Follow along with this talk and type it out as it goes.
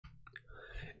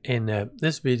In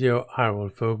this video, I will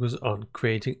focus on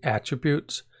creating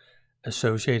attributes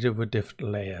associated with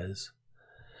different layers.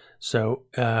 So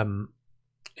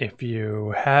if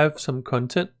you have some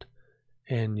content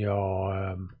in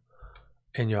your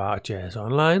ArcGIS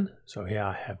Online, so here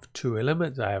I have two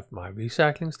elements. I have my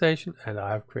recycling station and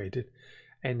I have created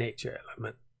a nature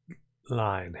element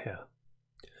line here.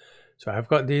 So I've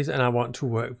got these and I want to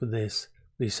work with this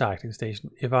recycling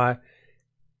station. If I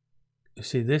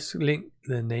see this link,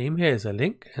 the name here is a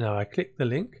link, and if I click the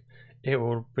link, it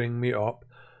will bring me up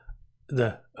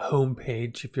the home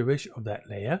page, if you wish, of that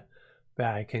layer,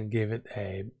 where I can give it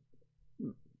a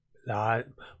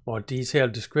more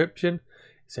detailed description. It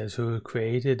says who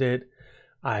created it.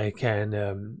 I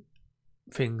can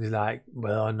things like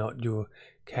whether or not you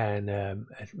can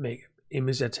make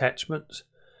image attachments.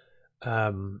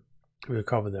 We'll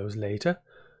cover those later.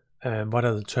 What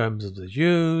are the terms of the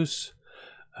use?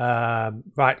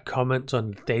 Write comments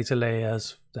on the data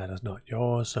layers that is not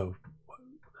yours, so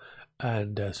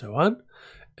on.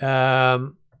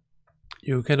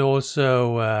 You can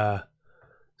also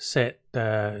set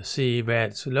see where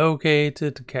it's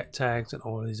located, cat tags, and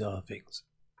all these other things.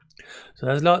 So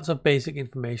there's lots of basic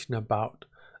information about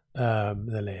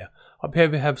the layer. Up here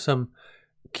we have some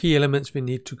key elements we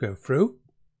need to go through,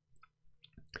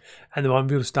 and the one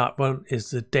we'll start with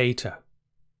is the data.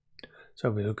 So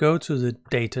we'll go to the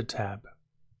data tab,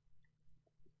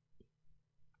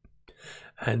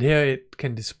 and here it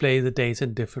can display the data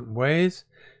in different ways.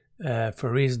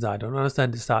 For reasons I don't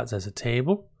understand, it starts as a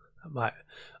table.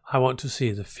 I want to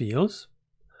see the fields,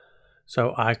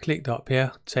 so I clicked up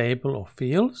here, table or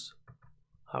fields.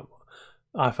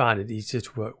 I find it easier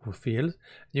to work with fields.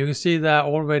 You can see there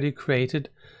already created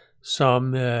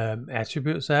some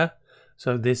attributes there.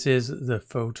 So this is the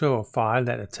photo or file,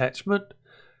 that attachment.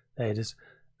 That is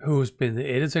who's been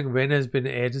editing, when has been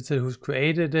edited, who's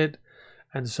created it,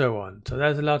 and so on. So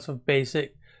there's a lot of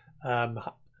basic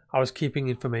housekeeping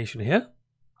information here.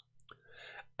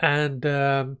 And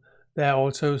there are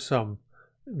also some,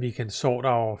 we can sort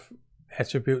our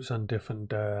attributes on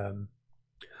different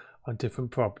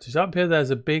properties. Up here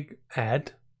there's a big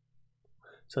add,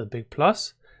 so the big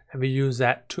plus, and we use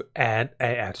that to add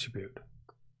a attribute.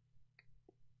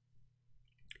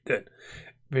 Good.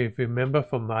 If you remember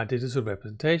from my digital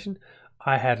representation,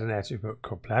 I had an attribute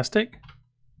called plastic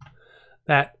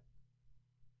that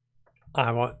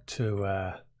I want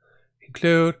to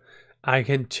include. I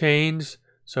can change,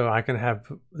 so I can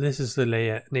have, this is the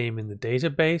layer name in the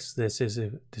database, this is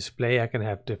a display. I can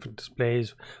have different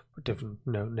displays for different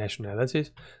nationalities.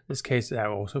 In this case that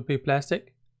will also be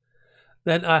plastic.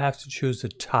 Then I have to choose the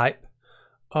type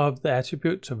of the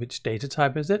attribute, so which data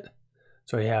type is it.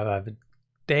 So here I have a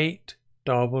date,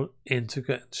 double,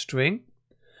 integer, and string.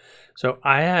 So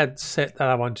I had set that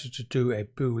I wanted to do a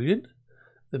boolean.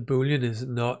 The boolean is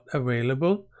not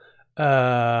available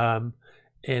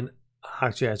in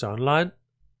ArcGIS Online,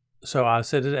 so I'll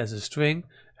set it as a string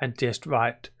and just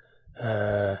write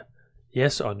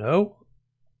yes or no.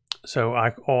 So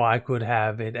I could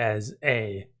have it as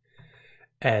a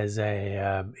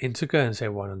integer and say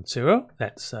 1 and 0.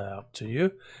 That's up to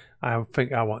you. I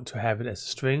think I want to have it as a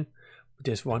string,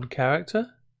 just one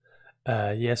character,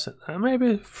 yes and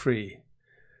maybe 3.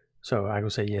 So I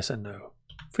will say yes and no,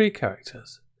 3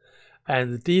 characters.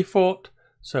 And the default,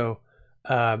 so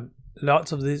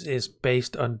lots of this is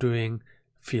based on doing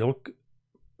field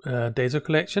data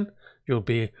collection. You'll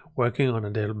be working on a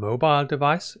little mobile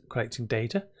device collecting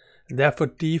data, and therefore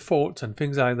defaults and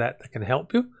things like that can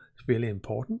help you. It's really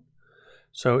important.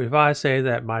 So if I say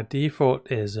that my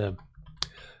default is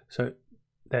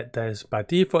that there's by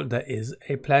default there is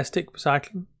a plastic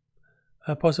recycling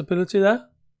possibility there.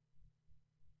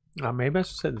 Maybe I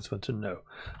should set this one to no.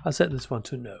 I'll set this one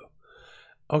to no.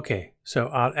 Okay, so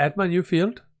I'll add my new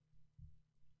field.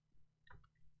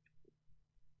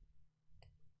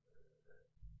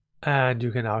 And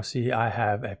you can now see I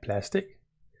have a plastic.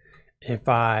 If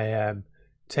I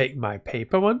take my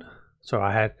paper one, so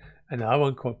I had another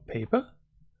one called paper.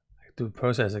 I do the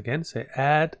process again, say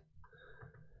add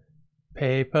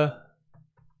paper,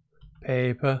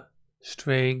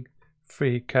 string,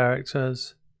 3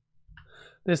 characters.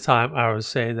 This time I will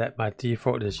say that my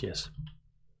default is yes.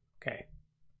 Okay.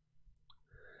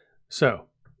 So,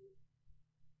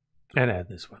 and add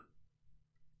this one.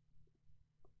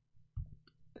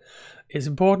 It's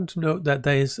important to note that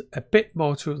there is a bit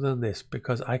more to it than this,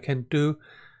 because I can do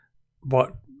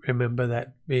what, remember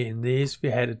that in these we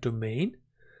had a domain.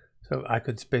 So I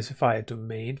could specify a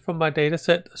domain for my data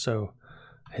set, so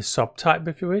a subtype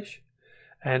if you wish.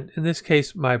 And in this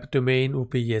case, my domain will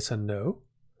be yes and no.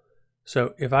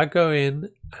 So if I go in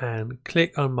and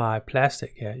click on my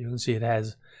plastic here, you can see it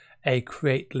has a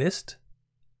create list.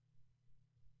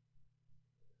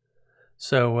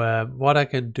 So what I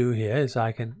can do here is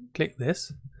I can click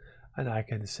this and I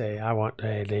can say I want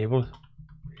a label,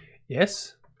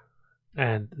 yes,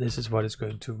 and this is what it's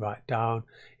going to write down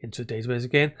into database.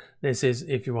 Again, this is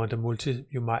if you want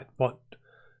you might want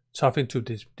something to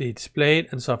be displayed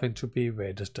and something to be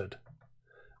registered.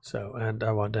 So, and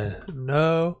I want a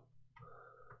no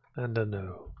and a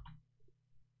no.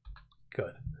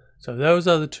 Good. So those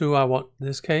are the two I want in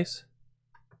this case.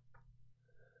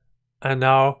 And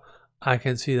now I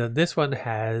can see that this one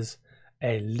has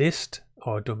a list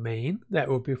or domain that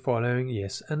will be following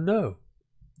yes and no.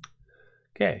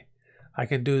 Okay, I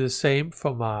can do the same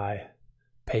for my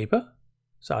paper.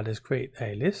 So I'll just create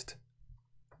a list.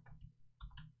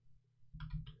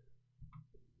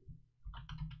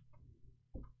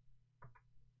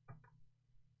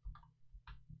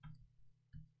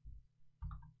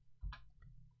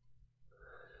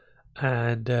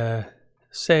 And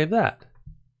save that.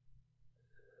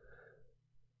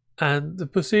 And the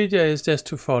procedure is just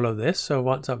to follow this. So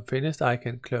once I'm finished, I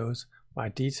can close my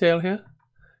detail here.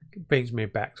 It brings me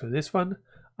back to this one.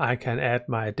 I can add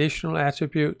my additional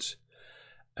attributes.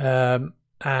 And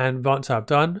once I've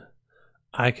done,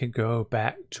 I can go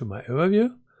back to my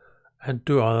overview and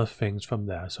do other things from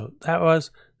there. So that was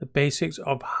the basics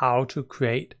of how to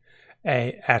create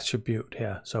a attribute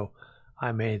here. So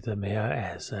I made them here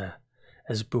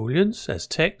as booleans, as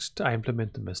text. I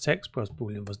implement them as text because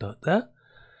boolean was not there.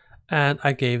 And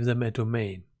I gave them a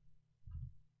domain.